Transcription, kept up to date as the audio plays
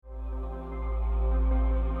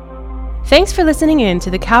Thanks for listening in to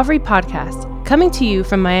the Calvary Podcast, coming to you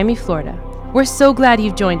from Miami, Florida. We're so glad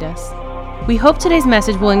you've joined us. We hope today's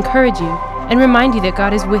message will encourage you and remind you that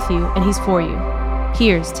God is with you and He's for you.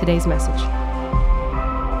 Here's today's message.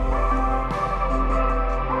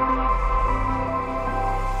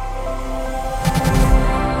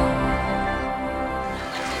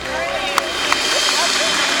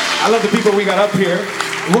 I love the people we got up here.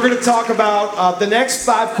 We're going to talk about the next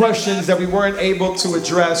 5 questions that we weren't able to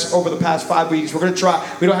address over the past 5 weeks. We're going to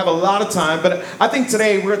try. We don't have a lot of time, but I think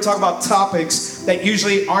today we're going to talk about topics that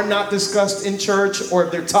usually are not discussed in church, or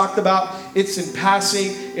if they're talked about, it's in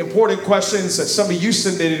passing. Important questions that some of you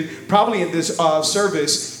submitted probably in this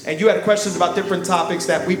service, and you had questions about different topics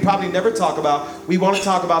that we probably never talk about. We want to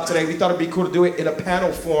talk about today. We thought it'd be cool to do it in a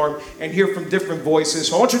panel form and hear from different voices.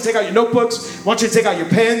 So I want you to take out your notebooks. I want you to take out your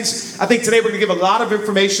pens. I think today we're going to give a lot of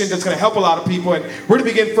information that's going to help a lot of people, and we're going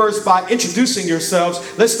to begin first by introducing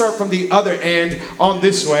yourselves. Let's start from the other end on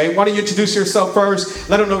this way. Why don't you introduce yourself first?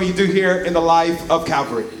 Let them know what you do here in the life of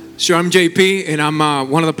Calvary. Sure, I'm JP, and I'm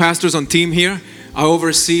one of the pastors on team here. I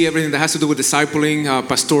oversee everything that has to do with discipling,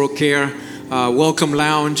 pastoral care, welcome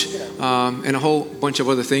lounge, and a whole bunch of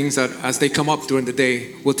other things that as they come up during the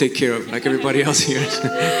day, we'll take care of, like everybody else here.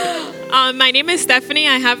 My name is Stephany.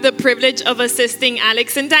 I have the privilege of assisting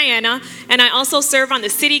Alex and Diana, and I also serve on the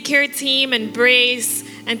city care team and Brace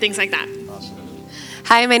and things like that.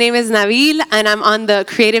 Hi, my name is Nabile, and I'm on the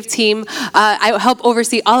creative team. I help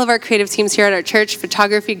oversee all of our creative teams here at our church: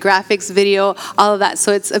 photography, graphics, video, all of that.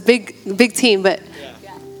 So it's a big team, but...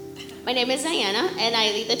 My name is Diana, and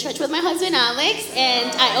I lead the church with my husband Alex,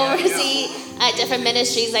 and I oversee different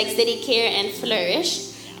ministries like City Care and Flourish.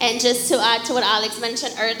 And just to add to what Alex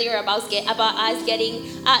mentioned earlier about us getting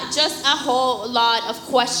just a whole lot of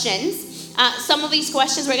questions. Some of these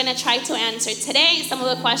questions we're going to try to answer today. Some of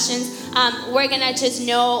the questions we're going to just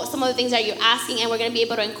know some of the things that you're asking, and we're going to be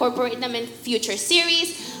able to incorporate them in future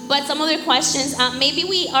series. But some other questions maybe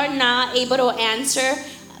we are not able to answer,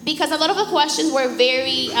 because a lot of the questions were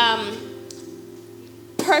very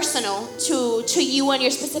personal to you and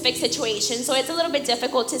your specific situation. So it's a little bit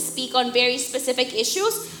difficult to speak on very specific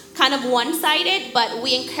issues, kind of one-sided, but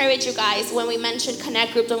we encourage you guys when we mention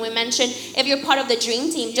connect groups, when we mention if you're part of the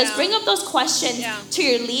dream team, just bring up those questions to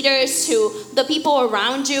your leaders, to the people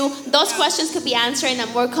around you. Those questions could be answered in a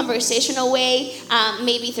more conversational way,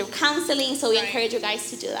 maybe through counseling. So we encourage you guys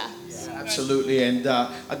to do that. Absolutely. And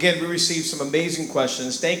again, we received some amazing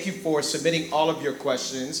questions. Thank you for submitting all of your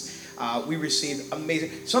questions. We received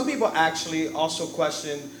amazing. Some people actually also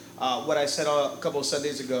questioned what I said a couple of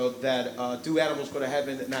Sundays ago, that do animals go to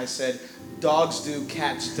heaven? And I said, dogs do,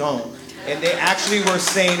 cats don't. And they actually were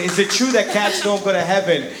saying, is it true that cats don't go to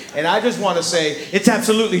heaven? And I just want to say, it's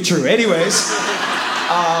absolutely true. Anyways,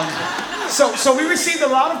 so we received a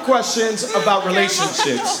lot of questions about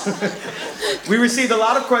relationships. We received a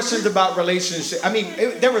lot of questions about relationships. I mean,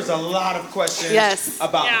 there was a lot of questions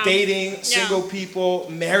about dating, single people,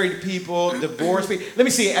 married people, divorced people. Let me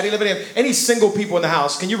see, any single people in the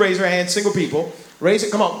house? Can you raise your hand, single people? Raise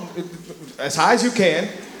it, come on, as high as you can.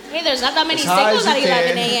 Hey, there's not that many singles at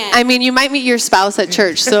 11 a.m. I mean, you might meet your spouse at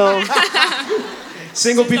church, so...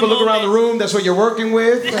 Single people, look around the room, that's what you're working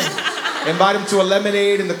with. Invite them to a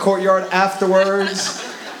lemonade in the courtyard afterwards.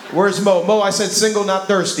 Where's Mo? Mo, I said single, not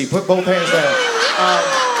thirsty. Put both hands down.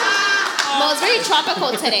 Mo's very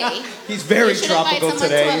tropical today. He's very tropical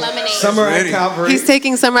today. To Summer at Calvary. He's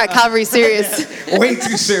taking summer at Calvary serious. Way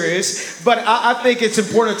too serious. But I think it's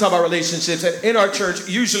important to talk about relationships. And in our church,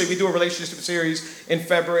 usually we do a relationship series in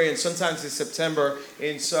February and sometimes in September.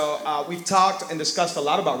 And so we've talked and discussed a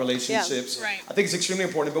lot about relationships. Yeah, right. I think it's extremely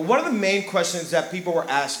important. But one of the main questions that people were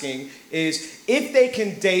asking is if they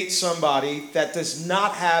can date somebody that does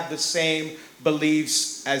not have the same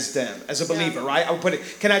beliefs as them, as a believer, right? I would put it,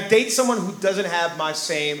 can I date someone who doesn't have my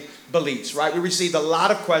same beliefs, right? We received a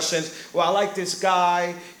lot of questions. Well, I like this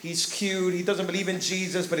guy. He's cute. He doesn't believe in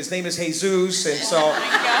Jesus, but his name is Jesus. And so,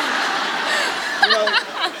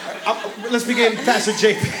 let's begin, Pastor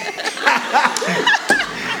JP.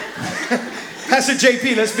 Pastor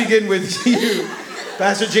JP, let's begin with you.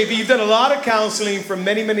 Pastor JP, you've done a lot of counseling for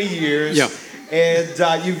many, many years. Yeah.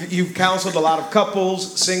 And you've counseled a lot of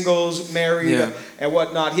couples, singles, married, and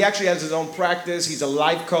whatnot. He actually has his own practice. He's a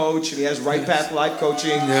life coach, and he has Right Path Life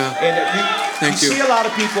Coaching. Yeah. And you see a lot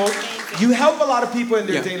of people. You help a lot of people in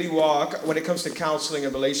their daily walk when it comes to counseling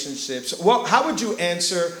and relationships. Well, how would you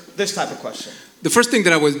answer this type of question? The first thing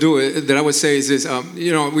that I would say is this: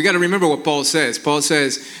 we got to remember what Paul says. Paul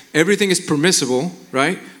says everything is permissible,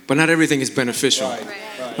 right? But not everything is beneficial.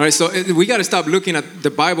 Right. Right? So we got to stop looking at the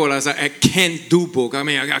Bible as a can't do book. I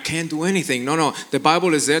mean, I can't do anything. No. The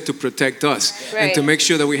Bible is there to protect us and to make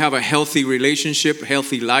sure that we have a healthy relationship,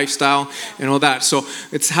 healthy lifestyle, and all that. So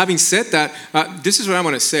it's having said that, this is what I'm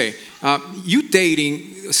going to say. You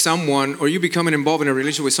dating someone or you becoming involved in a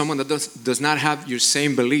relationship with someone that does not have your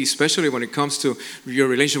same beliefs, especially when it comes to your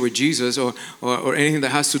relationship with Jesus or anything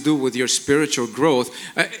that has to do with your spiritual growth,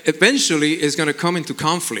 eventually is going to come into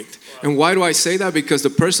conflict. And why do I say that? Because the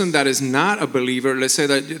person that is not a believer, let's say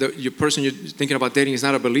that your person you're thinking about dating is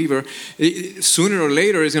not a believer, sooner or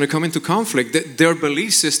later is going to come into conflict. Their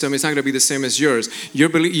belief system is not going to be the same as yours. You're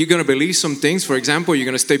going to believe some things. For example, you're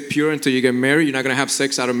going to stay pure until you get married. You're not going to have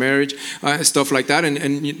sex out of marriage, stuff like that.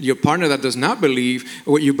 And your partner that does not believe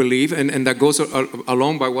what you believe and that goes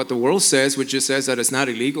along by what the world says, which just says that it's not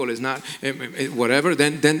illegal, it's not whatever,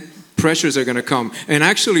 then pressures are going to come. And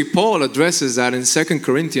actually, Paul addresses that in 2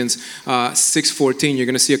 Corinthians 6:14. You're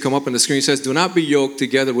going to see it come up on the screen. He says, do not be yoked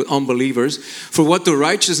together with unbelievers. For what do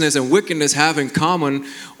righteousness and wickedness have in common,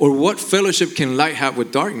 or what fellowship can light have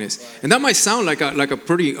with darkness? And that might sound like a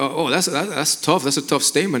pretty, that's tough. That's a tough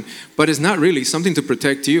statement. But it's not really. Something to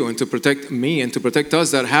protect you and to protect me and to protect us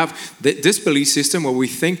that have this belief system where we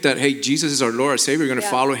think that, hey, Jesus is our Lord, our Savior. We're going to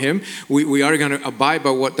follow Him. We are going to abide by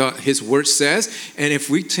what His Word says. And if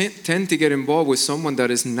we tend to get involved with someone that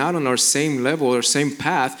is not on our same level or same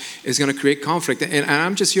path, it's going to create conflict. And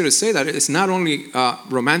I'm just here to say that it's not only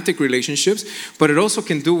romantic relationships, but it also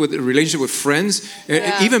can do with a relationship with friends,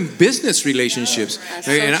 even business relationships.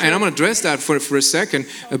 And I'm going to address that for a second.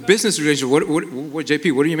 A business relationship. What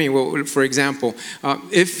JP? What do you mean? Well, for example,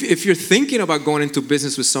 if you're thinking about going into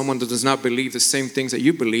business with someone that does not believe the same things that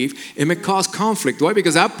you believe, it may cause conflict. Why?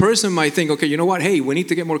 Because that person might think, okay, you know what? Hey, we need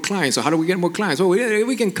to get more clients. So how do we get more clients? Well,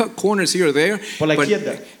 we can cut corners here or there. Por la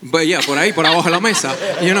izquierda. But yeah, por ahí, por abajo de la mesa.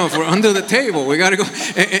 You know, for under the table. We got to go.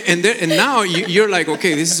 And now you're like,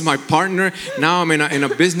 okay, this is my partner. Now I'm in a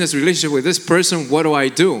business relationship with this person. What do I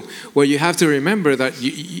do? Well, you have to remember that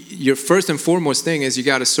your first and foremost thing is you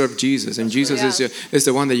got to serve Jesus. And Jesus is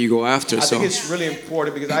the one that you go after. I think it's really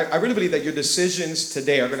important because I really believe that your decisions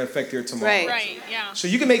today are going to affect your tomorrow. Right, yeah. So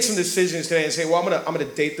you can make some decisions today and say, well, I'm going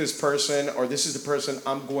to date this person, or this is the person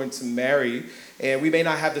I'm going to marry. And we may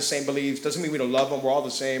not have the same beliefs. Doesn't mean we don't love them. We're all the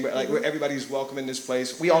same. Like, everybody's welcome in this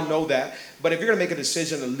place. We all know that. But if you're going to make a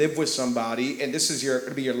decision to live with somebody, and this is going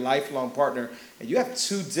to be your lifelong partner, and you have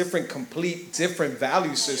two different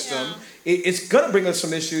value system, it's going to bring us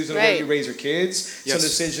some issues in the way you raise your kids, some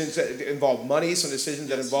decisions that involve money, some decisions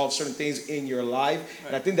that involve certain things in your life.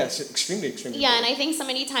 And I think that's extremely important. And I think so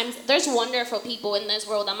many times there's wonderful people in this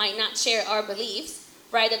world that might not share our beliefs.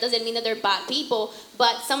 Right, that doesn't mean that they're bad people,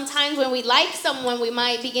 but sometimes when we like someone, we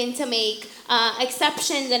might begin to make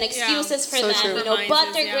exceptions and excuses for them. True. You know,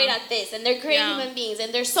 but they're great at this, and they're great human beings,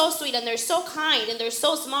 and they're so sweet, and they're so kind, and they're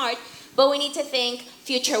so smart. But we need to think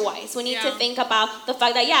future-wise. We need to think about the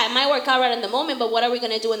fact that it might work out right in the moment, but what are we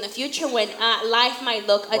going to do in the future when life might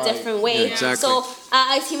look a different way? Yeah, exactly. So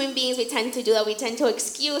as human beings, we tend to do that. We tend to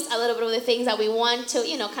excuse a little bit of the things that we want to,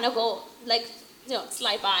 kind of go like.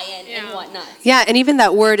 Slide by and whatnot. Yeah, and even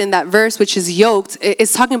that word in that verse, which is yoked,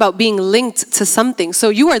 it's talking about being linked to something. So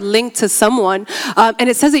you are linked to someone, and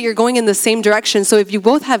it says that you're going in the same direction. So if you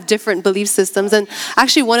both have different belief systems, and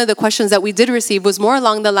actually one of the questions that we did receive was more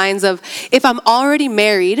along the lines of, if I'm already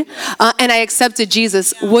married and I accepted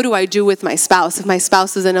Jesus, what do I do with my spouse? If my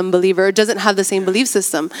spouse is an unbeliever or doesn't have the same belief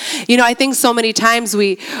system. I think so many times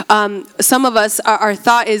some of us, our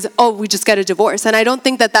thought is, we just get a divorce. And I don't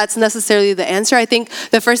think that that's necessarily the answer. I think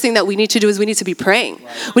the first thing that we need to do is we need to be praying.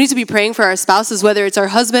 Right. We need to be praying for our spouses, whether it's our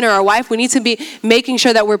husband or our wife. We need to be making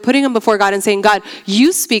sure that we're putting them before God and saying, God,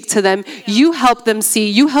 you speak to them. You help them see.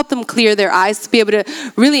 You help them clear their eyes to be able to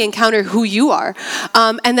really encounter who you are.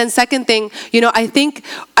 And then second thing, I think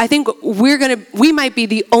we might be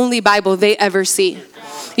the only Bible they ever see.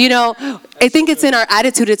 I think it's in our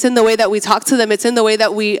attitude. It's in the way that we talk to them. It's in the way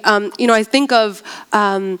that we, I think of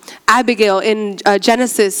Abigail in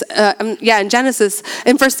Genesis,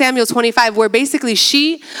 in 1 Samuel 25, where basically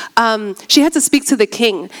she had to speak to the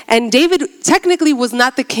king. And David technically was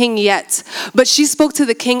not the king yet, but she spoke to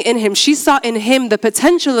the king in him. She saw in him the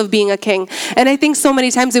potential of being a king. And I think so many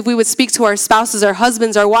times if we would speak to our spouses, our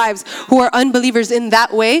husbands, our wives, who are unbelievers in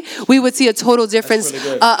that way, we would see a total difference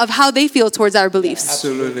of how they feel towards our beliefs.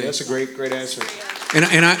 Absolutely. That's a great answer. And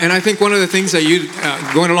I think one of the things that you,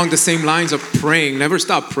 going along the same lines of praying, never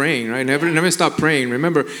stop praying, right? Never stop praying.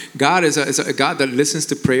 Remember, God is a God that listens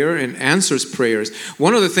to prayer and answers prayers.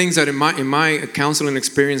 One of the things that in my counseling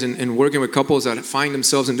experience and working with couples that find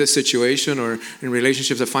themselves in this situation, or in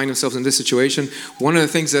relationships that find themselves in this situation, one of the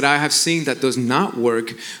things that I have seen that does not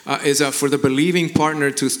work is for the believing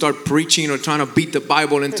partner to start preaching or trying to beat the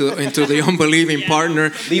Bible into the unbelieving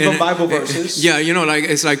partner. Leave them Bible verses. Yeah, like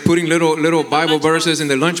it's like putting little Bible verses in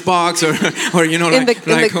the lunchbox,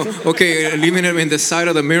 or okay, leaving them in the side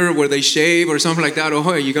of the mirror where they shave or something like that.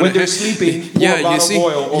 Oh, you gotta when they're sleeping, pour a bottle of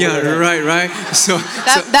oil over their head. right. So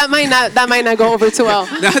that might not go over too well.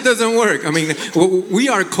 That doesn't work. I mean, we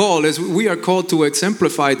are called to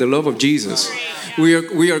exemplify the love of Jesus.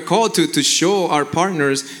 We are called to show our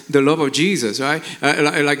partners the love of Jesus, right?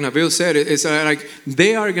 Like Nabile said, it's like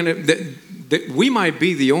they are gonna. We might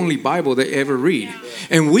be the only Bible they ever read.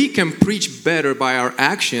 And we can preach better by our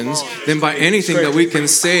actions than by anything that we can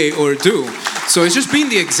say or do. So it's just being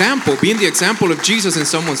the example of Jesus in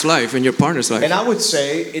someone's life, in your partner's life. And I would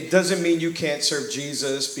say it doesn't mean you can't serve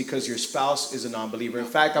Jesus because your spouse is a non-believer. In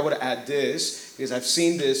fact, I would add this, because I've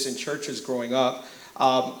seen this in churches growing up.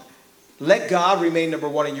 Let God remain number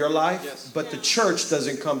one in your life, but the church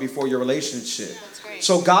doesn't come before your relationship.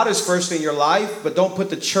 So God is first in your life, but don't put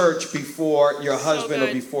the church before your husband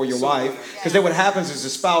or before your wife. Because then what happens is the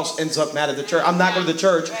spouse ends up mad at the church. I'm not going to the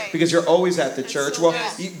church because you're always at the church. Well,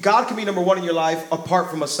 God can be number one in your life apart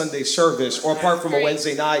from a Sunday service, or apart from a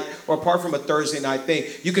Wednesday night, or apart from a Thursday night thing.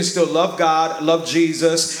 You can still love God, love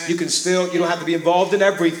Jesus. You don't have to be involved in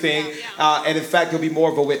everything. And in fact, you'll be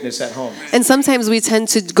more of a witness at home. And sometimes we tend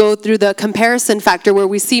to go through the comparison factor where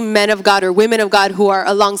we see men of God or women of God who are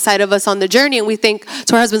alongside of us on the journey, and we think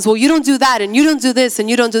to our husbands, well, you don't do that, and you don't do this, and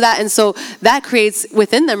you don't do that. And so that creates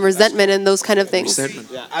within them resentment and those kind of things.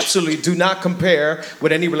 Yeah, absolutely. Do not compare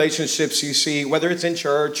with any relationships you see, whether it's in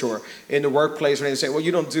church or in the workplace, where they say, well,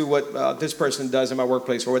 you don't do what this person does in my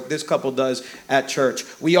workplace or what this couple does at church.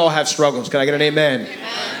 We all have struggles. Can I get an amen?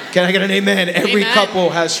 Can I get an amen? Every couple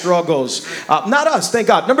has struggles. Not us, thank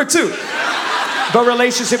God. Number 2. But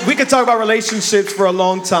relationship, we could talk about relationships for a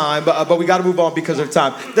long time, but we got to move on because of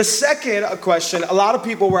time. The second question, a lot of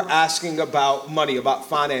people were asking about money, about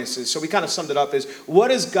finances. So we kind of summed it up as, what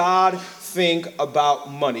does God think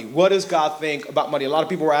about money? What does God think about money? A lot of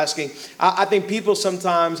people were asking. I think people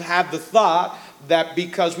sometimes have the thought that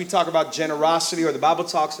because we talk about generosity, or the Bible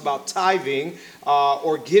talks about tithing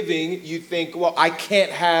or giving, you think, well, I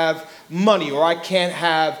can't have money, or I can't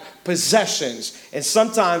have possessions. And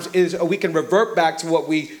sometimes we can revert back to what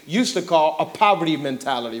we used to call a poverty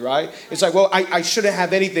mentality, right? It's like, well, I shouldn't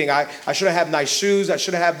have anything. I shouldn't have nice shoes. I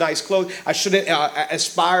shouldn't have nice clothes. I shouldn't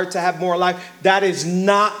aspire to have more life. That is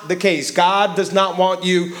not the case. God does not want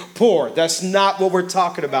you poor. That's not what we're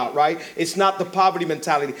talking about, right? It's not the poverty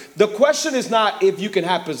mentality. The question is not if you can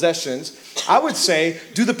have possessions. I would say,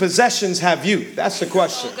 do the possessions have you? That's the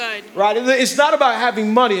question, right? It's not about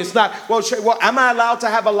having money. It's not, well, am I allowed to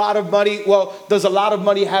have a lot of money? Well, does a lot of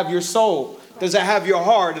money have your soul? Does it have your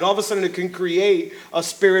heart? And all of a sudden it can create a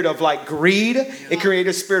spirit of like greed. It creates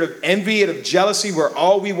a spirit of envy and of jealousy where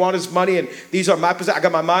all we want is money, and these are my possessions. I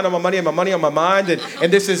got my mind on my money and my money on my mind,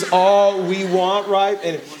 and this is all we want, right?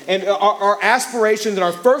 And our aspirations and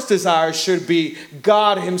our first desire should be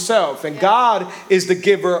God himself. And God is the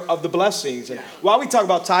giver of the blessings. And why we talk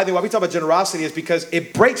about tithing, why we talk about generosity is because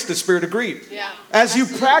it breaks the spirit of greed. As you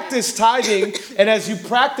practice tithing and as you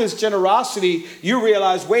practice generosity, you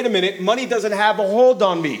realize, wait a minute, money doesn't have a hold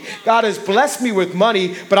on me. God has blessed me with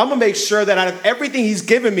money, but I'm going to make sure that out of everything he's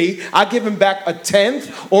given me, I give him back a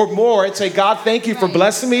tenth or more and say, God, thank you for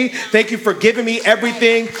blessing me. Thank you for giving me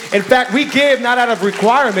everything. In fact, we give not out of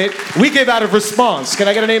requirement, we give out of response. Can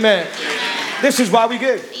I get an amen? This is why we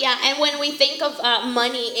give. Yeah, and when we think of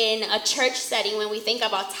money in a church setting, when we think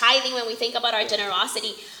about tithing, when we think about our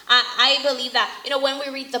generosity, I believe that, when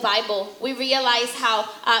we read the Bible, we realize how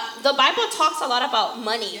the Bible talks a lot about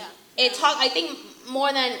money. I think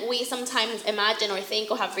more than we sometimes imagine or think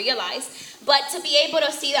or have realized. But to be able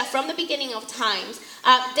to see that from the beginning of times,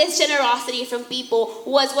 this generosity from people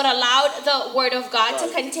was what allowed the Word of God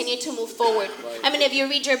to continue to move forward. I mean, if you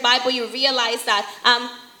read your Bible, you realize that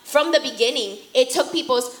from the beginning, it took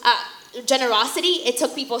people's generosity, it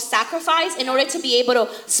took people's sacrifice in order to be able to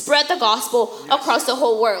spread the gospel across the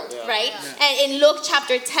whole world, right? And in Luke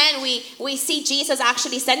chapter 10, we see Jesus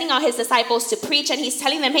actually sending out his disciples to preach, and he's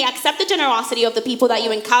telling them, hey, accept the generosity of the people that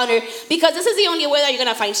you encounter, because this is the only way that you're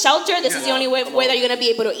going to find shelter. This is the only way that you're going to be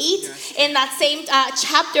able to eat. In that same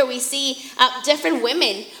chapter, we see different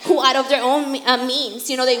women who, out of their own means,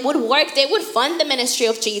 they would work, they would fund the ministry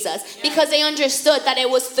of Jesus, because they understood that it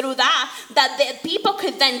was through that the people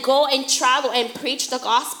could then go and travel and preach the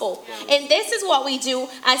gospel. And this is what we do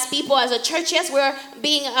as people, as a church. Yes, we're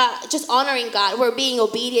being just honoring God, we're being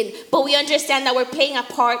obedient, but we understand that we're playing a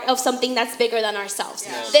part of something that's bigger than ourselves.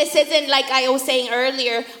 This isn't, like I was saying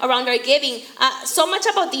earlier around our giving, so much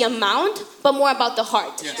about the amount, but more about the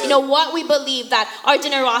heart. What we believe that our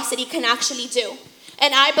generosity can actually do.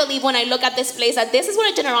 And I believe, when I look at this place, that this is what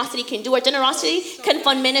our generosity can do. Our generosity can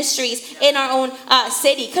fund ministries in our own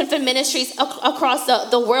city, can fund ministries across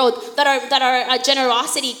the world. That our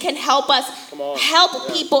generosity can help us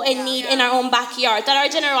help people in need in our own backyard. That our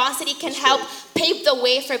generosity can help pave the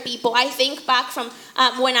way for people. I think back from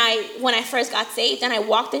when I first got saved and I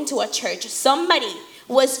walked into a church. Somebody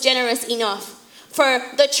was generous enough for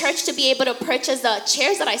the church to be able to purchase the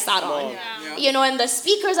chairs that I sat on, and the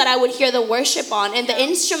speakers that I would hear the worship on, and the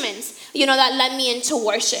instruments, that led me into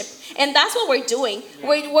worship. And that's what we're doing.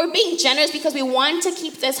 We're being generous because we want to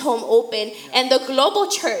keep this home open and the global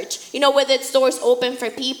church, with its doors open for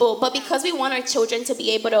people, but because we want our children to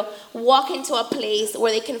be able to walk into a place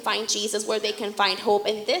where they can find Jesus, where they can find hope.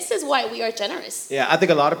 And this is why we are generous. Yeah, I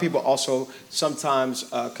think a lot of people also sometimes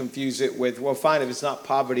confuse it with, well, fine, if it's not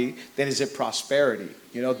poverty, then is it prosperity?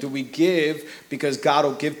 Do we give because God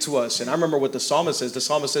will give to us? And I remember what the psalmist says. The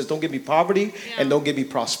psalmist says, don't give me poverty and don't give me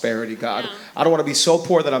prosperity, God. I don't want to be so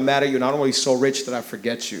poor that I'm mad at you, and I don't want to be so rich that I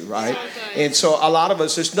forget you, right? And so a lot of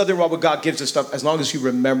us, there's nothing wrong with God gives us stuff as long as you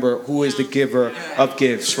remember who is the giver of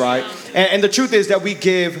gifts, right? And the truth is that we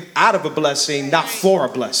give out of a blessing, not for a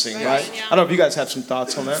blessing, right? I don't know if you guys have some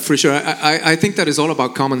thoughts on that. For sure. I think that is all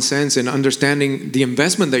about common sense and understanding the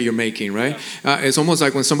investment that you're making, right? It's almost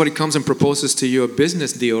like when somebody comes and proposes to you a business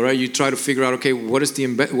deal, right? You try to figure out, okay, what is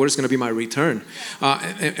going to be my return?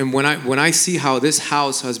 And when I see how this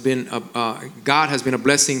house has been, God has been a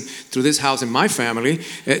blessing through this house and my family,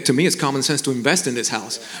 to me it's common sense to invest in this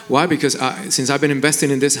house. Why? Because since I've been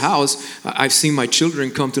investing in this house, I've seen my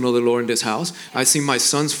children come to know the Lord in this house. I've seen my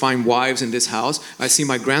sons find wives in this house. I see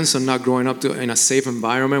my grandson now growing up in a safe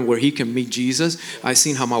environment where he can meet Jesus. I've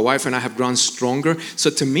seen how my wife and I have grown stronger. So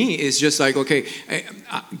to me, it's just like, okay,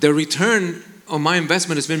 the return on my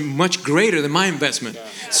investment has been much greater than my investment.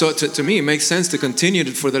 So to me, it makes sense to continue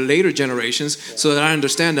it for the later generations, so that I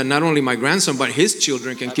understand that not only my grandson, but his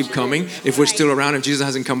children can keep coming if we're still around and Jesus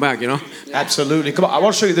hasn't come back, Absolutely. Come on, I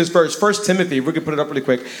want to show you this verse. 1 Timothy, we can put it up really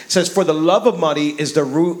quick. It says, for the love of money is the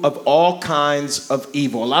root of all kinds of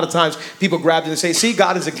evil. A lot of times people grab it and say, see,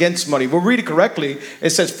 God is against money. We'll read it correctly.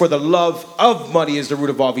 It says, for the love of money is the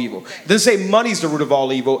root of all evil. It doesn't say money is the root of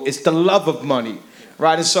all evil. It's the love of money.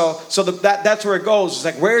 Right, and so that's where it goes. It's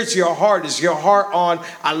like, where's your heart? Is your heart on,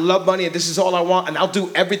 I love money and this is all I want and I'll do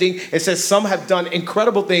everything? It says some have done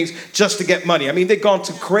incredible things just to get money. I mean, they've gone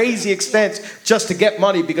to crazy extents just to get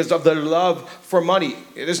money because of their love for money.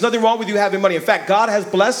 There's nothing wrong with you having money. In fact, God has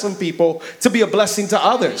blessed some people to be a blessing to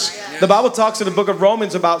others. The Bible talks in the book of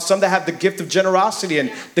Romans about some that have the gift of generosity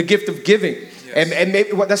and the gift of giving. And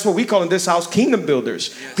maybe that's what we call in this house kingdom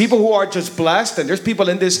builders. People who are just blessed. And there's people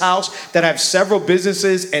in this house that have several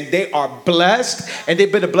businesses and they are blessed. And they've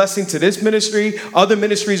been a blessing to this ministry, other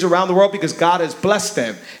ministries around the world, because God has blessed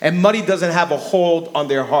them. And money doesn't have a hold on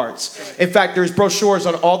their hearts. In fact, there's brochures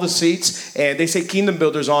on all the seats and they say kingdom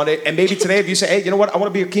builders on it. And maybe today if you say, hey, you know what? I want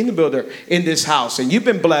to be a kingdom builder in this house. And you've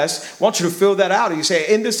been blessed. I want you to fill that out. And you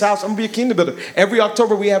say, in this house, I'm going to be a kingdom builder. Every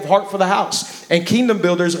October we have Heart for the House. And kingdom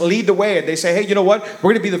builders lead the way. And they say, hey, you know what?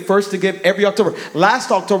 We're going to be the first to give every October.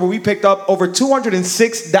 Last October, we picked up over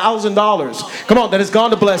 $206,000. Come on, that has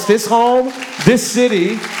gone to bless this home, this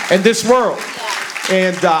city, and this world.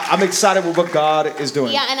 And I'm excited with what God is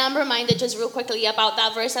doing. Yeah, and I'm reminded just real quickly about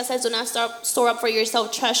that verse that says, do not store up for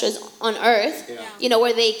yourself treasures on earth,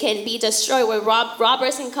 where they can be destroyed, where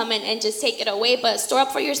robbers can come in and just take it away, but store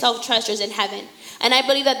up for yourself treasures in heaven. And I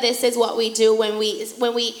believe that this is what we do when we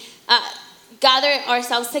gather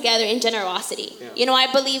ourselves together in generosity. I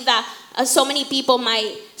believe that so many people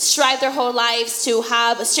might strive their whole lives to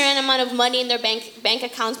have a certain amount of money in their bank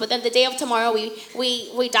accounts, but then the day of tomorrow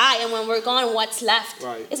we die, and when we're gone, what's left?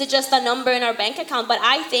 Right. Is it just a number in our bank account? But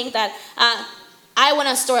I think that I want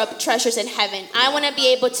to store up treasures in heaven. I want to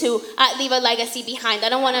be able to leave a legacy behind. I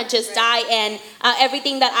don't want to just die and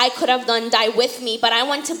everything that I could have done die with me, but I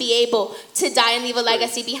want to be able to die and leave a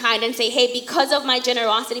legacy behind and say, hey, because of my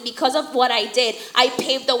generosity, because of what I did, I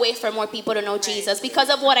paved the way for more people to know Jesus. Because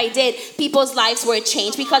of what I did, people's lives were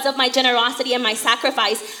changed. Because of my generosity and my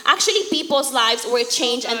sacrifice, actually people's lives were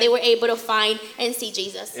changed and they were able to find and see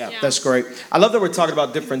Jesus. Yeah, that's great. I love that we're talking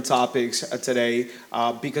about different topics today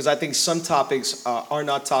because I think some topics are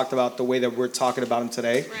not talked about the way that we're talking about them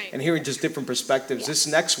today, and hearing just different perspectives. This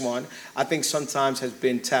next one, I think sometimes has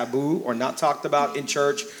been taboo or not talked about in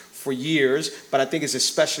church for years, but I think it's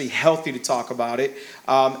especially healthy to talk about it,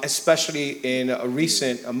 especially in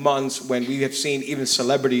recent months when we have seen even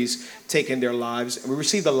celebrities taking their lives. And we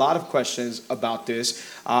received a lot of questions about this.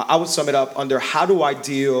 I would sum it up under, how do I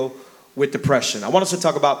deal with depression? I want us to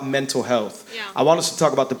talk about mental health. Yeah. I want us to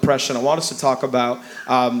talk about depression. I want us to talk about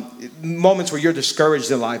moments where you're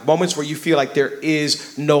discouraged in life, moments where you feel like there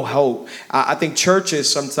is no hope. I think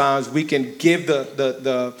churches, sometimes we can give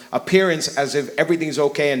the appearance as if everything's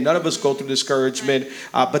okay and none of us go through discouragement,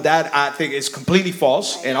 but that I think is completely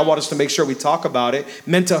false, and I want us to make sure we talk about it.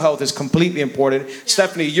 Mental health is completely important. Yeah.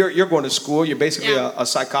 Stephany, you're going to school. You're basically a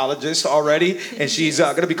psychologist already, and she's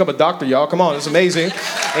going to become a doctor, y'all. Come on, it's amazing.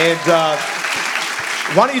 And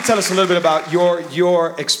why don't you tell us a little bit about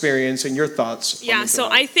your experience and your thoughts? Yeah, so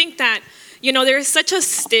I think that, there is such a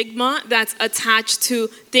stigma that's attached to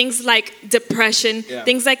things like depression,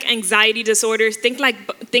 things like anxiety disorders, things like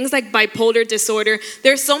bipolar disorder.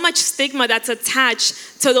 There's so much stigma that's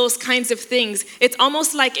attached to those kinds of things. It's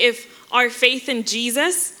almost like if our faith in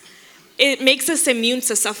Jesus, it makes us immune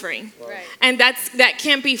to suffering. Right. And that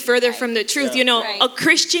can't be further from the truth. A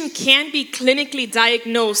Christian can be clinically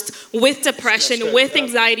diagnosed with depression, with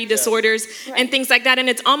anxiety disorders, and things like that. And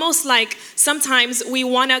it's almost like sometimes we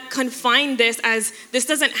want to confine this as this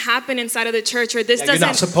doesn't happen inside of the church, or this doesn't. You're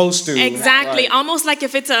not supposed to. Exactly. Right. Almost like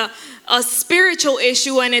if it's a spiritual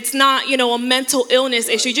issue and it's not, a mental illness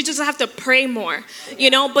issue. You just have to pray more,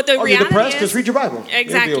 But the reality you're depressed, is, just read your Bible.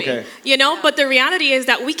 Exactly. It'll be okay. But the reality is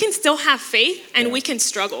that we can still have faith and we can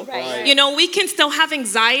struggle. Right. We can still have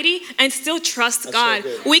anxiety and still trust God.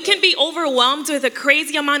 So we can be overwhelmed with a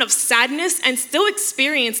crazy amount of sadness and still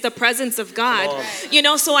experience the presence of God.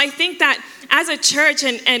 So I think that as a church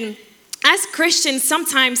and as Christians,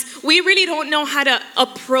 sometimes we really don't know how to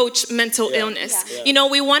approach mental illness. Yeah.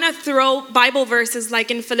 We want to throw Bible verses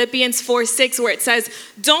like in Philippians 4:6, where it says,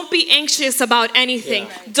 don't be anxious about anything.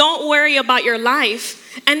 Yeah. Don't worry about your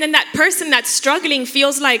life. And then that person that's struggling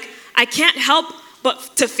feels like, I can't help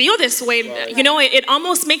but to feel this way. Right. It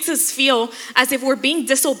almost makes us feel as if we're being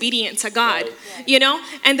disobedient to God,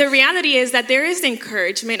 And the reality is that there is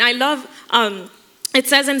encouragement. I love... it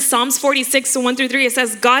says in Psalms 46, 1-3, it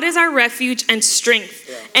says, God is our refuge and strength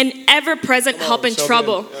and ever-present help in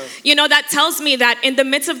trouble. Yeah. That tells me that in the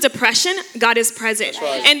midst of depression, God is present.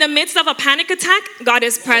 Right. In the midst of a panic attack, God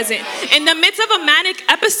is present. In the midst of a manic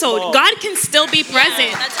episode, God can still be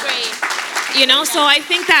present. Yeah, that's great. So I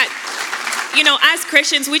think that, as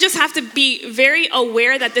Christians, we just have to be very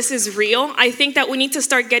aware that this is real. I think that we need to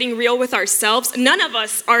start getting real with ourselves. None of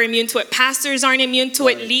us are immune to it. Pastors aren't immune to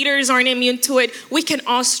it. Leaders aren't immune to it. We can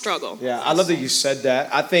all struggle. Yeah, I love that you said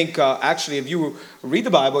that. I think actually if you read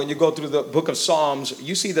the Bible and you go through the book of Psalms,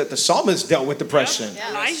 you see that the psalmist dealt with depression.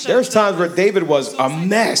 Yeah. There's times where David was a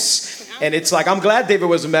mess. And it's like, I'm glad David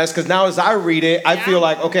was a mess, because now as I read it, I feel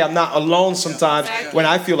like, okay, I'm not alone sometimes when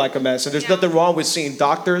I feel like a mess. And there's nothing wrong with seeing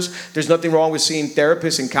doctors. There's nothing wrong with seeing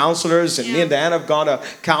therapists and counselors. And me and Diana have gone to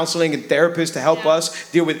counseling and therapists to help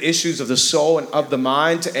us deal with issues of the soul and of the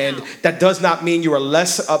mind. And that does not mean you are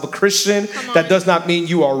less of a Christian. That does not mean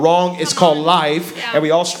you are wrong. It's called life. And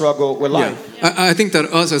we all struggle with life. I think that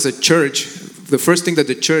us as a church, the first thing that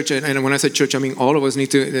the church, and when I say church, I mean all of us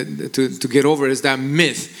need to get over is that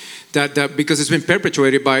myth. That because it's been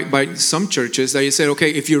perpetuated by some churches, that you say, okay,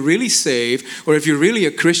 if you're really saved, or if you're really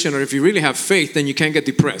a Christian, or if you really have faith, then you can't get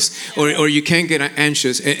depressed, or you can't get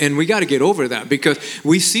anxious. And we got to get over that, because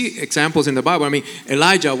we see examples in the Bible. I mean,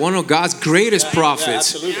 Elijah, one of God's greatest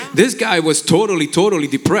prophets, this guy was totally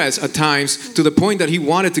depressed at times, to the point that he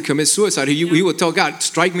wanted to commit suicide. He would tell God,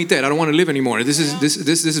 strike me dead. I don't want to live anymore. This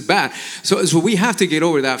is bad. So we have to get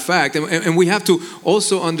over that fact, and we have to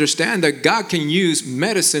also understand that God can use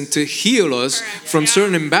medicine to heal us from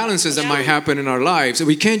certain imbalances that might happen in our lives.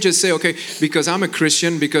 We can't just say, okay, because I'm a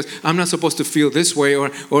Christian, because I'm not supposed to feel this way,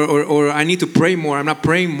 or I need to pray more. I'm not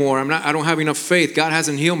praying more. I don't have enough faith. God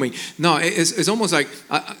hasn't healed me. No, it's almost like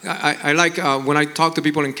I like when I talk to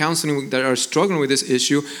people in counseling that are struggling with this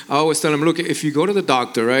issue. I always tell them, look, if you go to the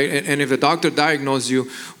doctor, right, and if the doctor diagnoses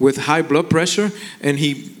you with high blood pressure and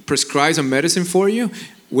he prescribes a medicine for you,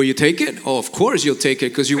 Will you take it? Oh, of course you'll take it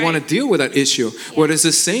because you want to deal with that issue. Yeah. Well, it's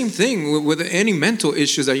the same thing with any mental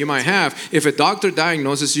issues that you might have. If a doctor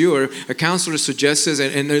diagnoses you or a counselor suggests it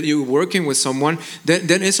and you're working with someone,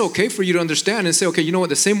 then it's okay for you to understand and say, okay, you know what?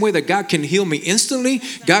 The same way that God can heal me instantly,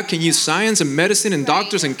 God can use science and medicine and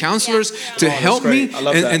doctors and counselors to help me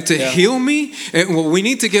and to heal me. And what we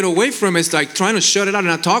need to get away from is like trying to shut it out and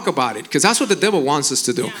not talk about it, because that's what the devil wants us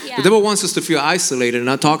to do. Yeah. The devil wants us to feel isolated and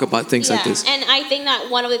not talk about things like this. And I think that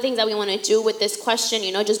one of the things that we want to do with this question,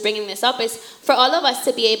 just bringing this up, is for all of us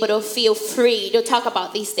to be able to feel free to talk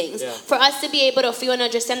about these things. Yeah. For us to be able to feel and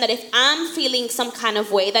understand that if I'm feeling some kind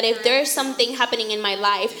of way, that if there's something happening in my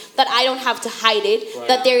life, that I don't have to hide it,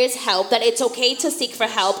 that there is help, that it's okay to seek for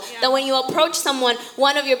help, that when you approach someone,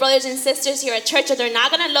 one of your brothers and sisters here at church, that they're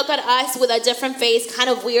not going to look at us with a different face, kind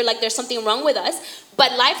of weird, like there's something wrong with us.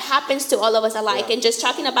 But life happens to all of us alike. And just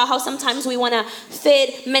talking about how sometimes we want to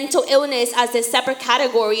fit mental illness as a separate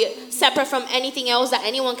category, separate from anything else that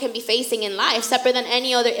anyone can be facing in life, separate than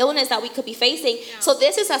any other illness that we could be facing. So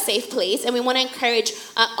this is a safe place, and we want to encourage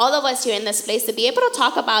all of us here in this place to be able to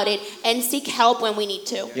talk about it and seek help when we need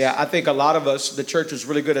to. Yeah, I think a lot of us, the church is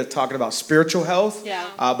really good at talking about spiritual health,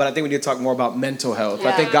 but I think we need to talk more about mental health.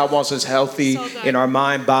 I think God wants us healthy in our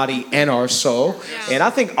mind, body, and our soul. And I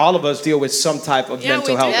think all of us deal with some type of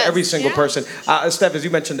mental health. Every single person. Steph, as you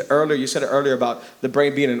mentioned earlier, you said it earlier about the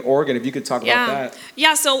brain being an organ. If you could talk about that.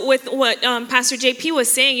 Yeah, so with what Pastor JP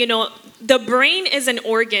was saying, the brain is an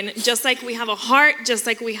organ, just like we have a heart, just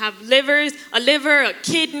like we have a liver, a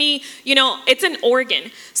kidney, it's an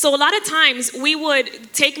organ. So a lot of times we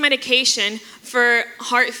would take medication for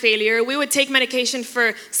heart failure. We would take medication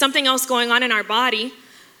for something else going on in our body,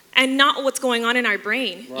 and not what's going on in our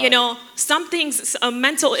brain. Some things, a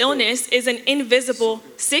mental illness is an invisible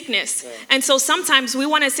sickness. And so sometimes we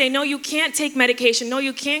want to say, no, you can't take medication. No,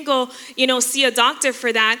 you can't go, see a doctor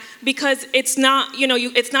for that, because it's not,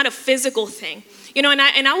 it's not a physical thing. And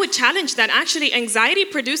I would challenge that. Actually, anxiety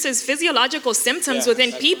produces physiological symptoms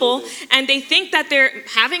within people, and they think that they're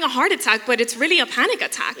having a heart attack, but it's really a panic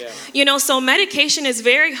attack. So medication is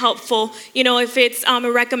very helpful, if it's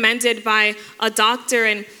recommended by a doctor.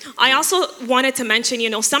 And I also wanted to mention,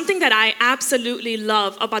 something that I absolutely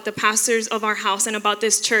love about the pastors of our house and about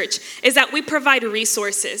this church is that we provide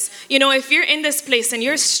resources. If you're in this place and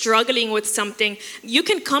you're struggling with something, you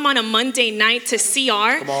can come on a Monday night to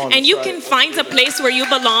CR, and you can find a place where you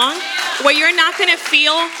belong, where you're not going to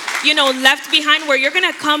feel, left behind, where you're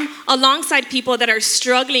going to come alongside people that are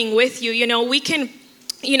struggling with you. We can,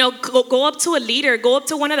 go up to a leader, go up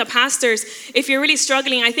to one of the pastors if you're really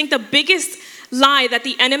struggling. I think the biggest lie that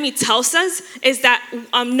the enemy tells us is that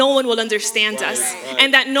no one will understand us,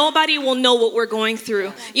 and that nobody will know what we're going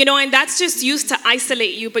through, and that's just used to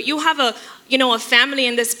isolate you. But you have a family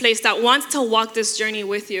in this place that wants to walk this journey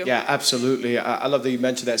with you. Yeah, absolutely. I love that you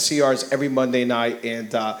mentioned that. CRs every Monday night,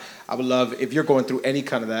 and I would love, if you're going through any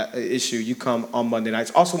kind of that issue, you come on Monday nights.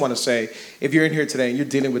 Also want to say, if you're in here today and you're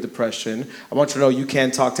dealing with depression, I want you to know you can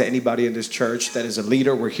talk to anybody in this church that is a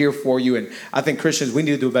leader. We're here for you. And I think Christians, we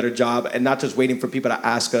need to do a better job, and not just waiting for people to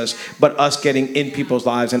ask us, but us getting in people's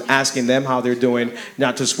lives and asking them how they're doing,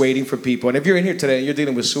 not just waiting for people. And if you're in here today and you're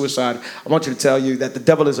dealing with suicide, I want you to tell you that the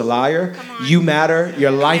devil is a liar. You matter.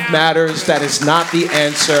 Your life matters. That is not the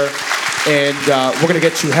answer. And we're going to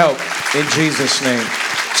get you help in Jesus' name.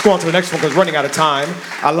 Let's go on to the next one because we're running out of time.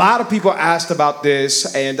 A lot of people asked about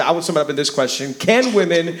this, and I would sum it up in this question. Can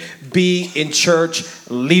women be in church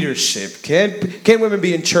leadership? Can women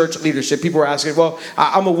be in church leadership? People were asking, well,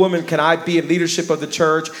 I'm a woman. Can I be in leadership of the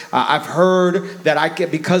church? I've heard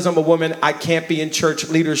that because I'm a woman, I can't be in church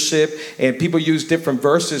leadership. And people use different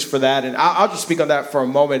verses for that. And I'll just speak on that for a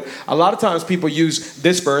moment. A lot of times people use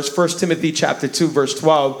this verse, 1 Timothy chapter 2, verse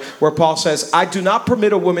 12, where Paul says, I do not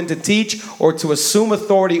permit a woman to teach or to assume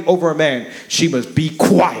authority over a man. She must be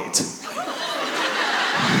quiet.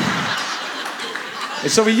 And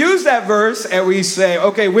so we use that verse and we say,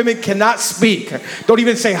 okay, women cannot speak. Don't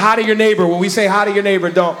even say hi to your neighbor. When we say hi to your neighbor,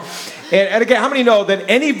 don't. And again, how many know that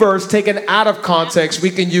any verse taken out of context we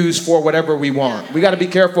can use for whatever we want? We got to be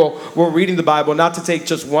careful when we're reading the Bible not to take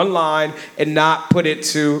just one line and not put it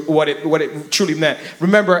to what it truly meant.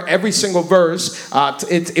 Remember, every single verse,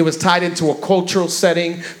 it was tied into a cultural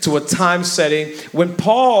setting, to a time setting. When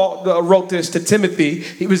Paul wrote this to Timothy,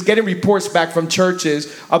 he was getting reports back from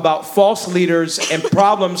churches about false leaders and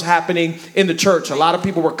problems happening in the church. A lot of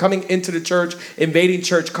people were coming into the church, invading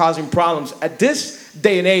church, causing problems. At this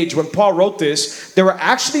day and age, when Paul wrote this, there were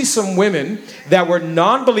actually some women that were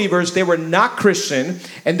non-believers. They were not Christian,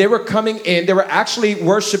 and they were coming in. They were actually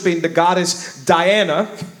worshiping the goddess Diana.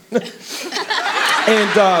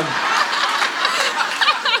 And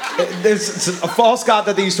There's a false god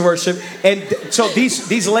that they used to worship. And so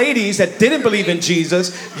these ladies that didn't believe in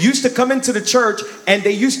Jesus used to come into the church and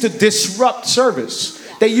they used to disrupt service.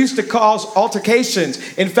 They used to cause altercations.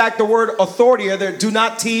 In fact, the word authority, there, do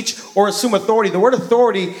not teach or assume authority. The word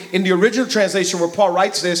authority in the original translation where Paul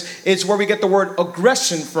writes this is where we get the word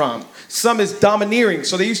aggression from. Some is domineering.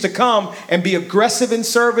 So they used to come and be aggressive in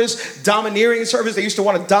service, domineering in service. They used to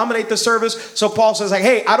want to dominate the service. So Paul says, like,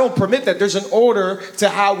 hey, I don't permit that. There's an order to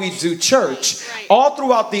how we do church. Right. All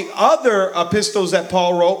throughout the other epistles that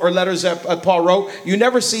Paul wrote or letters that Paul wrote, you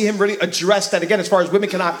never see him really address that again as far as women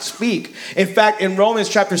cannot speak. In fact, in Romans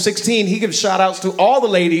chapter 16, he gives shout outs to all the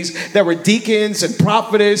ladies that were deacons and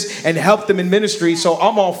prophetess and helped them in ministry. So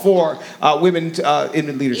I'm all for women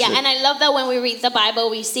in leadership. Yeah, and I love that when we read the Bible,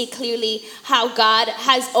 we see clearly how God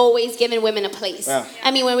has always given women a place. Yeah.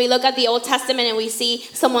 I mean, when we look at the Old Testament and we see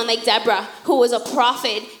someone like Deborah, who was a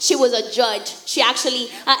prophet, she was a judge. She actually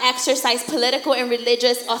exercised political and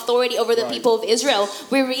religious authority over the people of Israel.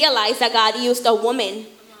 We realize that God used a woman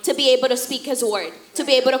to be able to speak his word, to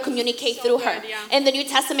be able to communicate through her. In the New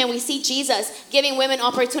Testament, we see Jesus giving women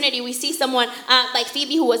opportunity. We see someone like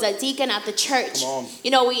Phoebe, who was a deacon at the church. You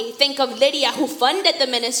know, we think of Lydia, who funded the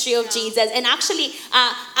ministry of Jesus. And actually,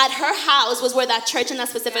 at her house was where that church in that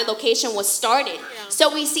specific location was started.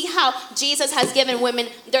 So we see how Jesus has given women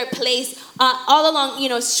their place. All along, you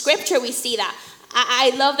know, scripture, we see that.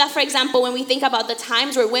 I love that, for example, when we think about the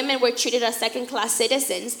times where women were treated as second-class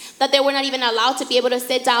citizens, that they were not even allowed to be able to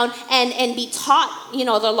sit down and be taught, you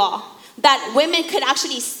know, the law. That women could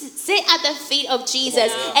actually sit at the feet of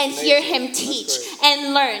Jesus and hear him teach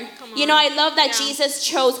and learn. You know, I love that Jesus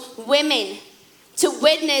chose women to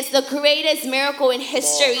witness the greatest miracle in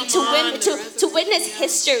history, to witness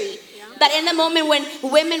history. That in the moment when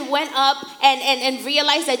women went up and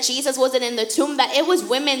realized that Jesus wasn't in the tomb, that it was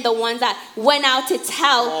women the ones that went out to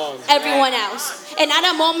tell everyone else. And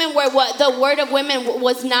at a moment where the word of women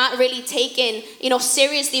was not really taken, you know,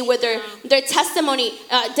 seriously, where their testimony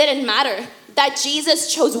didn't matter, that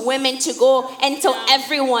Jesus chose women to go and tell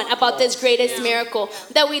everyone about this greatest miracle.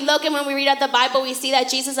 That we look and when we read out the Bible, we see that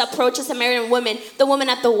Jesus approached a Samaritan woman, the woman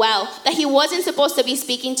at the well, that he wasn't supposed to be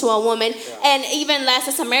speaking to a woman, and even less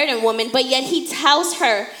a Samaritan woman, but yet he tells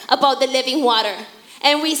her about the living water.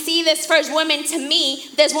 And we see this first woman, to me,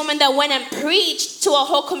 this woman that went and preached to a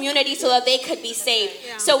whole community so that they could be saved.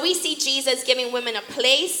 So we see Jesus giving women a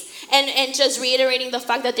place and just reiterating the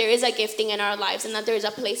fact that there is a gifting in our lives and that there is a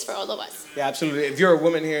place for all of us. Yeah, absolutely. If you're a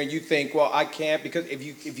woman here and you think, well, I can't, because if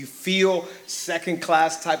you feel second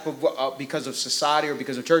class type of because of society or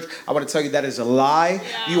because of church, I want to tell you that is a lie.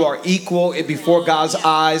 You are equal before God's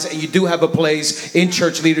eyes, and you do have a place in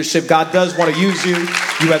church leadership. God does want to use you.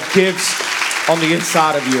 You have gifts on the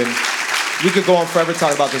inside of you, and we could go on forever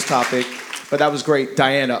talking about this topic, but that was great,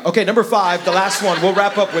 Diana. Okay, number 5, the last one. We'll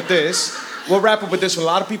wrap up with this. A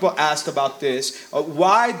lot of people asked about this.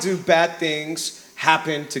 Why do bad things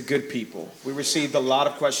happen to good people? We received a lot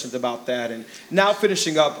of questions about that. And now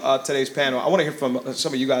finishing up today's panel, I want to hear from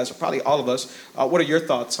some of you guys, probably all of us. What are your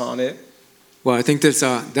thoughts on it? Well, I think that's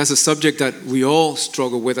a subject that we all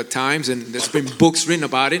struggle with at times, and there's been books written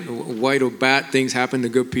about it. Why do bad things happen to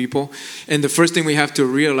good people? And the first thing we have to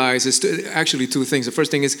realize is actually 2 things. The first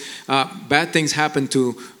thing is bad things happen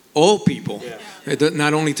to all people,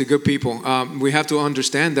 not only to good people. We have to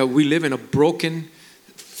understand that we live in a broken,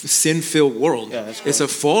 sin-filled world. It's a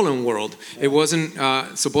fallen world. It wasn't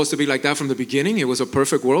supposed to be like that from the beginning. It was a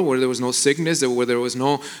perfect world where there was no sickness, where there was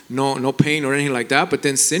no pain or anything like that. But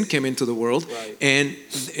then sin came into the world, and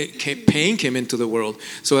pain came into the world.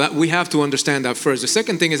 So that we have to understand that first. The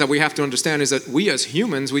second thing is that we have to understand is that we as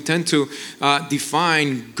humans, we tend to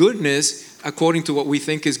define goodness according to what we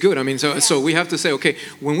think is good. I mean, so we have to say, okay,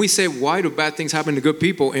 when we say why do bad things happen to good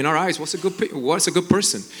people, in our eyes, what's a good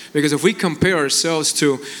person? Because if we compare ourselves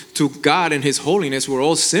to God and His holiness, we're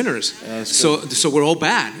all sinners. So we're all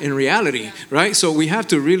bad in reality, right? So we have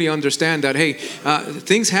to really understand that, hey,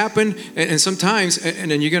 things happen, and sometimes, and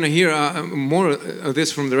then you're going to hear more of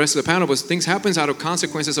this from the rest of the panel, but things happen out of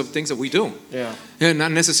consequences of things that we do. And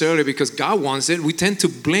not necessarily because God wants it. We tend to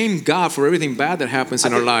blame God for everything bad that happens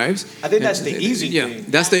in our lives. I think that's the easy thing.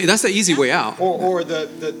 That's the easy way out. Or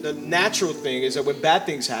the natural thing is that when bad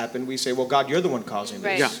things happen, we say, well, God, you're the one causing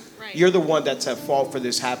this. you're the one that's at fault for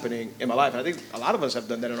this happening in my life. And I think a lot of us have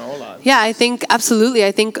done that in our own lives. Yeah, I think absolutely.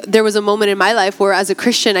 I think there was a moment in my life where as a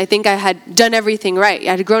Christian, I think I had done everything right.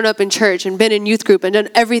 I had grown up in church and been in youth group and done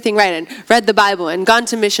everything right and read the Bible and gone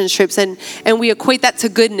to mission trips, and we equate that to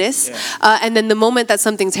goodness. And then the moment that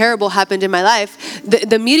something terrible happened in my life,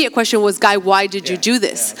 the immediate question was, "Guy, why did you do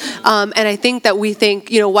this?" And I think that we think,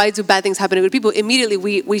 why do bad things happen to good people? Immediately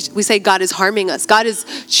we say God is harming us. God is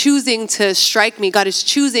choosing to strike me. God is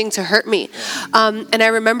choosing to hurt me. And I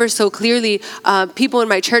remember so clearly people in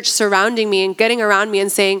my church surrounding me and getting around me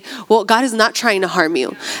and saying, well, God is not trying to harm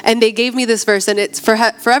you. And they gave me this verse, and it's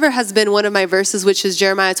forever has been one of my verses, which is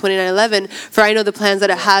Jeremiah 29:11. For I know the plans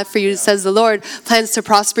that I have for you, says the Lord, plans to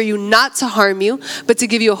prosper you, not to harm you, but to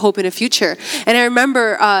give you a hope and a future. And I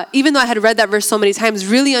remember, even though I had read that verse so many times,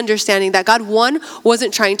 really understanding that God, one,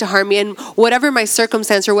 wasn't trying to harm me, and whatever my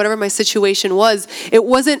circumstance or whatever my situation was, it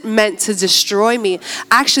wasn't meant to destroy me.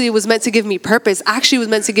 Actually, it was meant to give me purpose. Actually, it was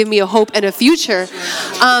meant to give me a hope and a future.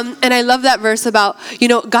 And I love that verse about,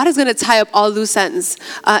 God is going to tie up all loose ends.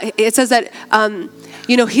 It says that,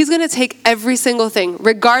 He's going to take every single thing,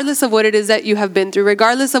 regardless of what it is that you have been through,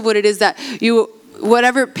 regardless of what it is that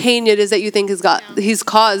whatever pain it is that you think he's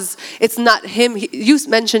caused, it's not him. You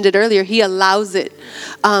mentioned it earlier. He allows it.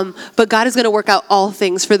 But God is going to work out all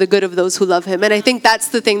things for the good of those who love him. And I think that's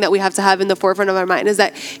the thing that we have to have in the forefront of our mind, is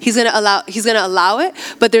that he's going to allow it,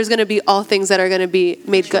 but there's going to be all things that are going to be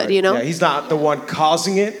made good, Yeah, he's not the one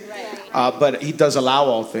causing it. But he does allow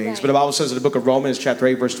all things. But the Bible says in the book of Romans, chapter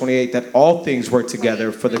 8, verse 28, that all things work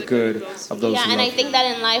together for the good of those who love him. I think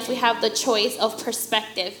that in life we have the choice of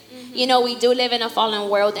perspective. We do live in a fallen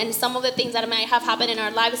world, and some of the things that might have happened in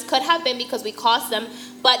our lives could have been because we caused them.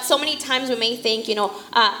 But so many times we may think,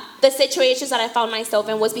 the situations that I found myself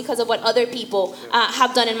in was because of what other people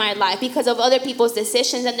have done in my life, because of other people's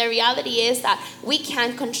decisions. And the reality is that we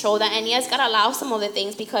can't control that. And yes, God allows some of the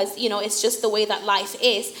things because, it's just the way that life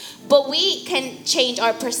is. But we can change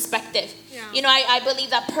our perspective. Yeah. I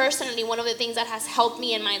believe that personally, one of the things that has helped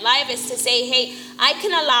me in my life is to say, hey, I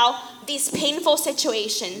can allow these painful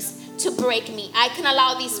situations to break me. I can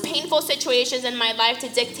allow these painful situations in my life to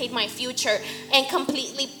dictate my future and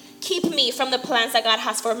completely keep me from the plans that God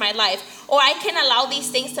has for my life. Or I can allow these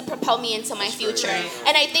things to propel me into my future.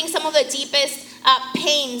 And I think some of the deepest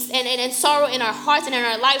pains and sorrow in our hearts and in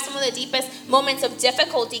our lives, some of the deepest moments of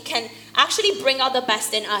difficulty can actually bring out the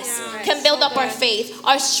best in us, can build up our faith,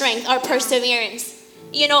 our strength, our perseverance.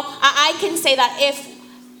 I can say that if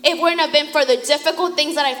it wouldn't have been for the difficult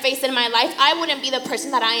things that I faced in my life, I wouldn't be the person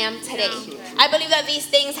that I am today. I believe that these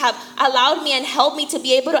things have allowed me and helped me to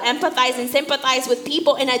be able to empathize and sympathize with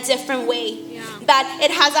people in a different way. That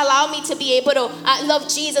it has allowed me to be able to love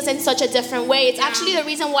Jesus in such a different way. It's actually the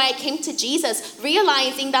reason why I came to Jesus,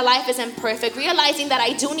 realizing that life isn't perfect, realizing that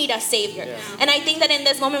I do need a Savior. And I think that in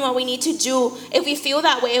this moment, what we need to do, if we feel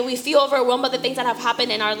that way, if we feel overwhelmed by the things that have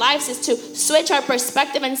happened in our lives, is to switch our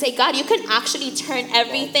perspective and say, God, you can actually turn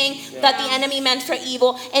everything that the enemy meant for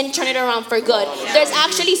evil and turn it around for good. There's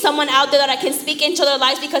actually someone out there that I can speak into their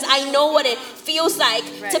lives because I know what it feels like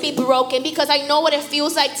to be broken, because I know what it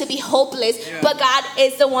feels like to be hopeless. But God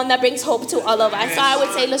is the one that brings hope to all of us. So I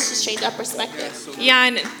would say let's just change our perspective. Yeah,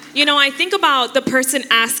 and I think about the person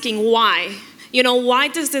asking why. Why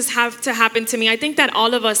does this have to happen to me? I think that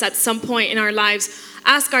all of us at some point in our lives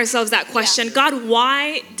ask ourselves that question. God,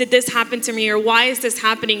 why did this happen to me? Or why is this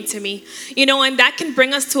happening to me? And that can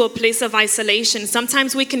bring us to a place of isolation.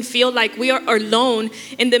 Sometimes we can feel like we are alone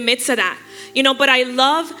in the midst of that. But I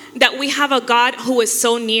love that we have a God who is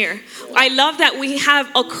so near. I love that we have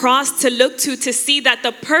a cross to look to see that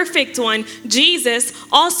the perfect one, Jesus,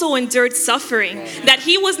 also endured suffering, that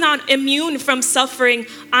he was not immune from suffering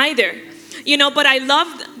either. But I love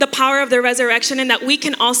the power of the resurrection, and that we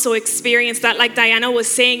can also experience that, like Diana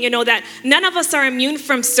was saying, that none of us are immune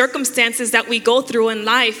from circumstances that we go through in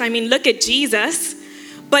life. I mean, look at Jesus.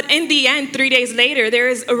 But in the end, 3 days later, there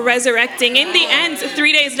is a resurrecting. In the end,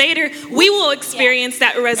 3 days later, we will experience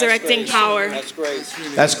that resurrecting power.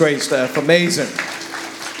 That's great, Steph. Amazing.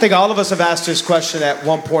 I think all of us have asked this question at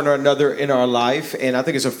one point or another in our life, and I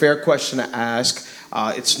think it's a fair question to ask.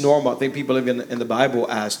 It's normal. I think people even in the Bible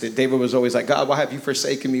asked it. David was always like, God, why have you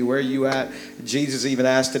forsaken me? Where are you at? Jesus even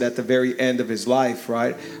asked it at the very end of his life,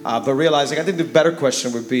 right? But realizing, I think the better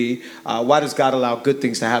question would be, why does God allow good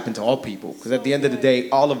things to happen to all people? Because at the end of the day,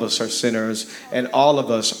 all of us are sinners and all of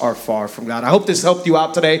us are far from God. I hope this helped you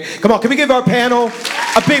out today. Come on, can we give our panel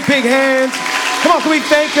a big, big hand? Come on, can we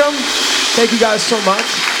thank them? Thank you guys so much.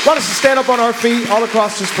 I want us to stand up on our feet all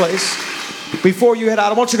across this place. Before you head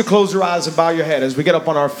out, I want you to close your eyes and bow your head as we get up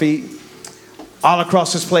on our feet. all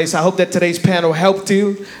across this place. I hope that today's panel helped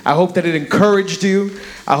you. I hope that it encouraged you.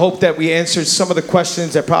 I hope that we answered some of the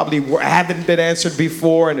questions that probably haven't been answered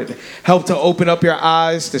before, and it helped to open up your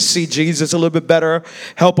eyes to see Jesus a little bit better,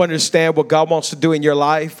 help understand what God wants to do in your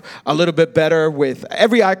life a little bit better, with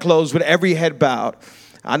every eye closed, with every head bowed.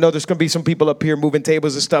 I know there's going to be some people up here moving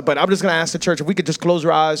tables and stuff, but I'm just going to ask the church if we could just close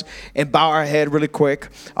our eyes and bow our head really quick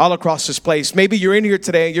all across this place. Maybe you're in here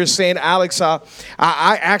today and you're saying, Alex, I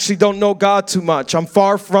actually don't know God too much. I'm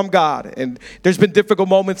far from God, and there's been difficult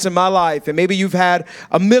moments in my life, and maybe you've had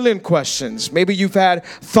a million questions. Maybe you've had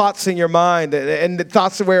thoughts in your mind and the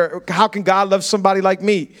thoughts where, how can God love somebody like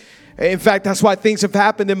me? In fact, that's why things have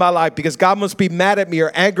happened in my life, because God must be mad at me or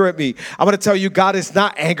angry at me. I'm going to tell you, God is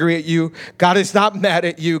not angry at you. God is not mad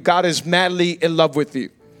at you. God is madly in love with you.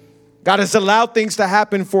 God has allowed things to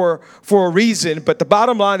happen for a reason, but the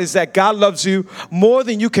bottom line is that God loves you more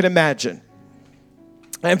than you can imagine.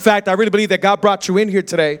 In fact, I really believe that God brought you in here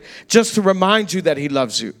today just to remind you that he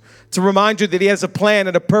loves you, to remind you that he has a plan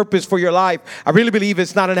and a purpose for your life. I really believe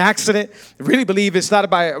it's not an accident. I really believe it's not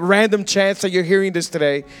by a random chance that you're hearing this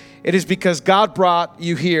today. It is because God brought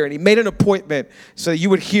you here, and he made an appointment so that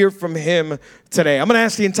you would hear from him today. I'm going to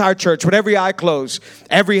ask the entire church, with every eye closed,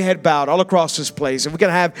 every head bowed, all across this place, and we're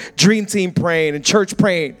going to have Dream Team praying and church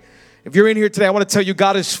praying. If you're in here today, I want to tell you,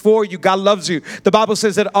 God is for you. God loves you. The Bible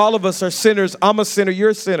says that all of us are sinners. I'm a sinner. You're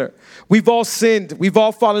a sinner. We've all sinned. We've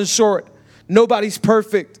all fallen short. Nobody's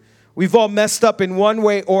perfect. We've all messed up in one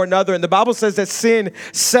way or another. And the Bible says that sin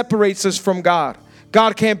separates us from God.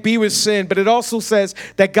 God can't be with sin, but it also says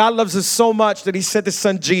that God loves us so much that he sent his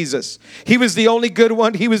son Jesus. He was the only good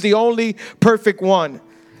one. He was the only perfect one.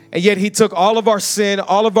 And yet he took all of our sin,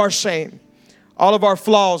 all of our shame, all of our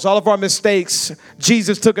flaws, all of our mistakes.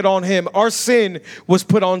 Jesus took it on him. Our sin was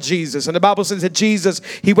put on Jesus. And the Bible says that Jesus,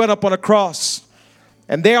 he went up on a cross.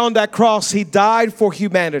 And there on that cross, he died for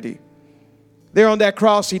humanity. There on that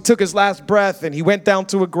cross, he took his last breath and he went down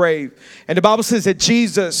to a grave. And the Bible says that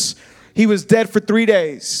Jesus, he was dead for 3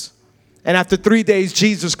 days. And after 3 days,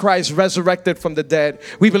 Jesus Christ resurrected from the dead.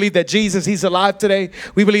 We believe that Jesus, he's alive today.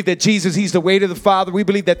 We believe that Jesus, he's the way to the Father. We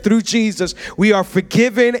believe that through Jesus, we are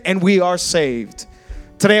forgiven and we are saved.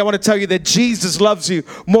 Today, I want to tell you that Jesus loves you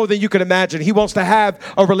more than you can imagine. He wants to have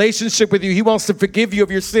a relationship with you. He wants to forgive you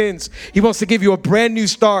of your sins. He wants to give you a brand new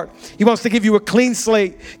start. He wants to give you a clean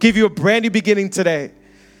slate, give you a brand new beginning today.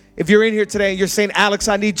 If you're in here today and you're saying, Alex,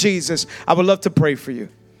 I need Jesus, I would love to pray for you.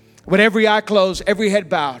 With every eye closed, every head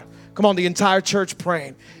bowed. Come on, the entire church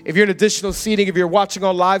praying. If you're in additional seating, if you're watching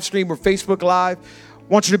on live stream or Facebook Live, I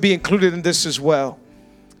want you to be included in this as well.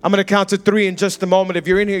 I'm going to count to 3 in just a moment. If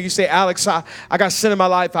you're in here, you say, Alex, I got sin in my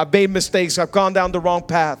life. I've made mistakes. I've gone down the wrong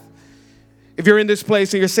path. If you're in this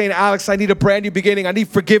place and you're saying, Alex, I need a brand new beginning. I need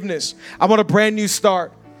forgiveness. I want a brand new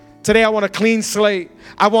start. Today, I want a clean slate.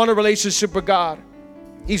 I want a relationship with God.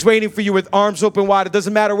 He's waiting for you with arms open wide. It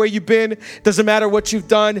doesn't matter where you've been. It doesn't matter what you've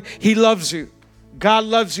done. He loves you. God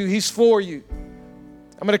loves you. He's for you.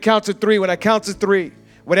 I'm going to count to 3. When I count to 3,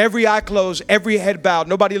 with every eye closed, every head bowed,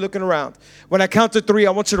 nobody looking around. When I count to 3,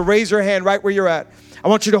 I want you to raise your hand right where you're at. I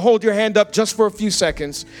want you to hold your hand up just for a few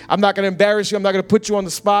seconds. I'm not going to embarrass you. I'm not going to put you on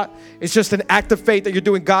the spot. It's just an act of faith that you're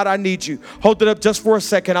doing. God, I need you. Hold it up just for a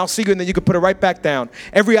second. I'll see you, and then you can put it right back down.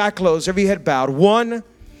 Every eye closed, every head bowed. 1,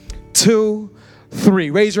 2, 3.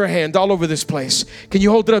 Raise your hand all over this place. Can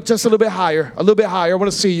you hold it up just a little bit higher? A little bit higher. I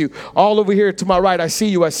want to see you. All over here to my right. I see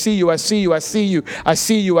you. I see you. I see you. I see you. I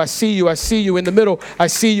see you. I see you. I see you in the middle. I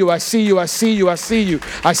see you. I see you. I see you. I see you.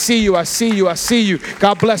 I see you. I see you. I see you.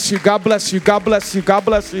 God bless you. God bless you. God bless you. God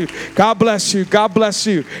bless you. God bless you. God bless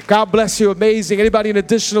you. God bless you. Amazing. Anybody in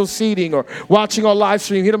additional seating or watching on live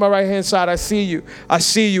stream, hit on my right hand side. I see you. I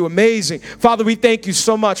see you. Amazing. Father, we thank you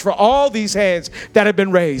so much for all these hands that have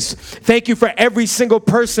been raised. Thank you for every single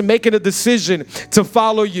person making a decision to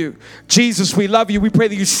follow you. Jesus, we love you. We pray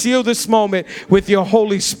that you seal this moment with your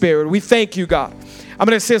Holy Spirit. We thank you, God. I'm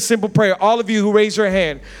going to say a simple prayer. All of you who raise your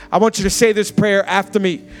hand, I want you to say this prayer after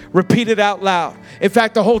me. Repeat it out loud. In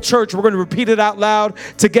fact, the whole church, we're going to repeat it out loud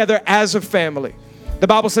together as a family. The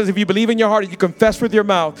Bible says if you believe in your heart and you confess with your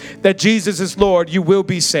mouth that Jesus is Lord, you will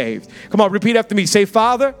be saved. Come on, repeat after me. Say,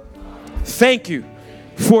 Father, thank you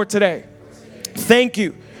for today. Thank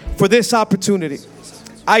you for this opportunity.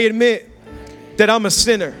 I admit that I'm a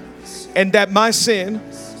sinner and that my sin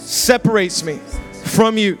separates me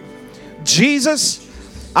from you. Jesus,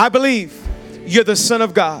 I believe you're the Son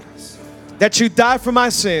of God, that you died for my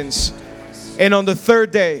sins, and on the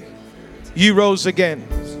third day, you rose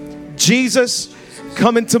again. Jesus,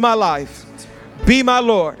 come into my life, be my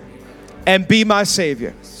Lord, and be my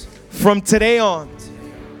Savior. From today on,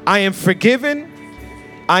 I am forgiven,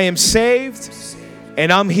 I am saved,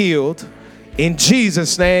 and I'm healed. In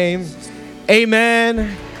Jesus' name,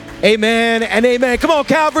 amen, amen, and amen. Come on,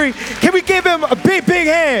 Calvary. Can we give him a big, big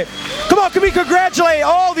hand? Come on, can we congratulate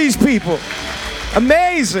all these people?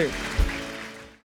 Amazing.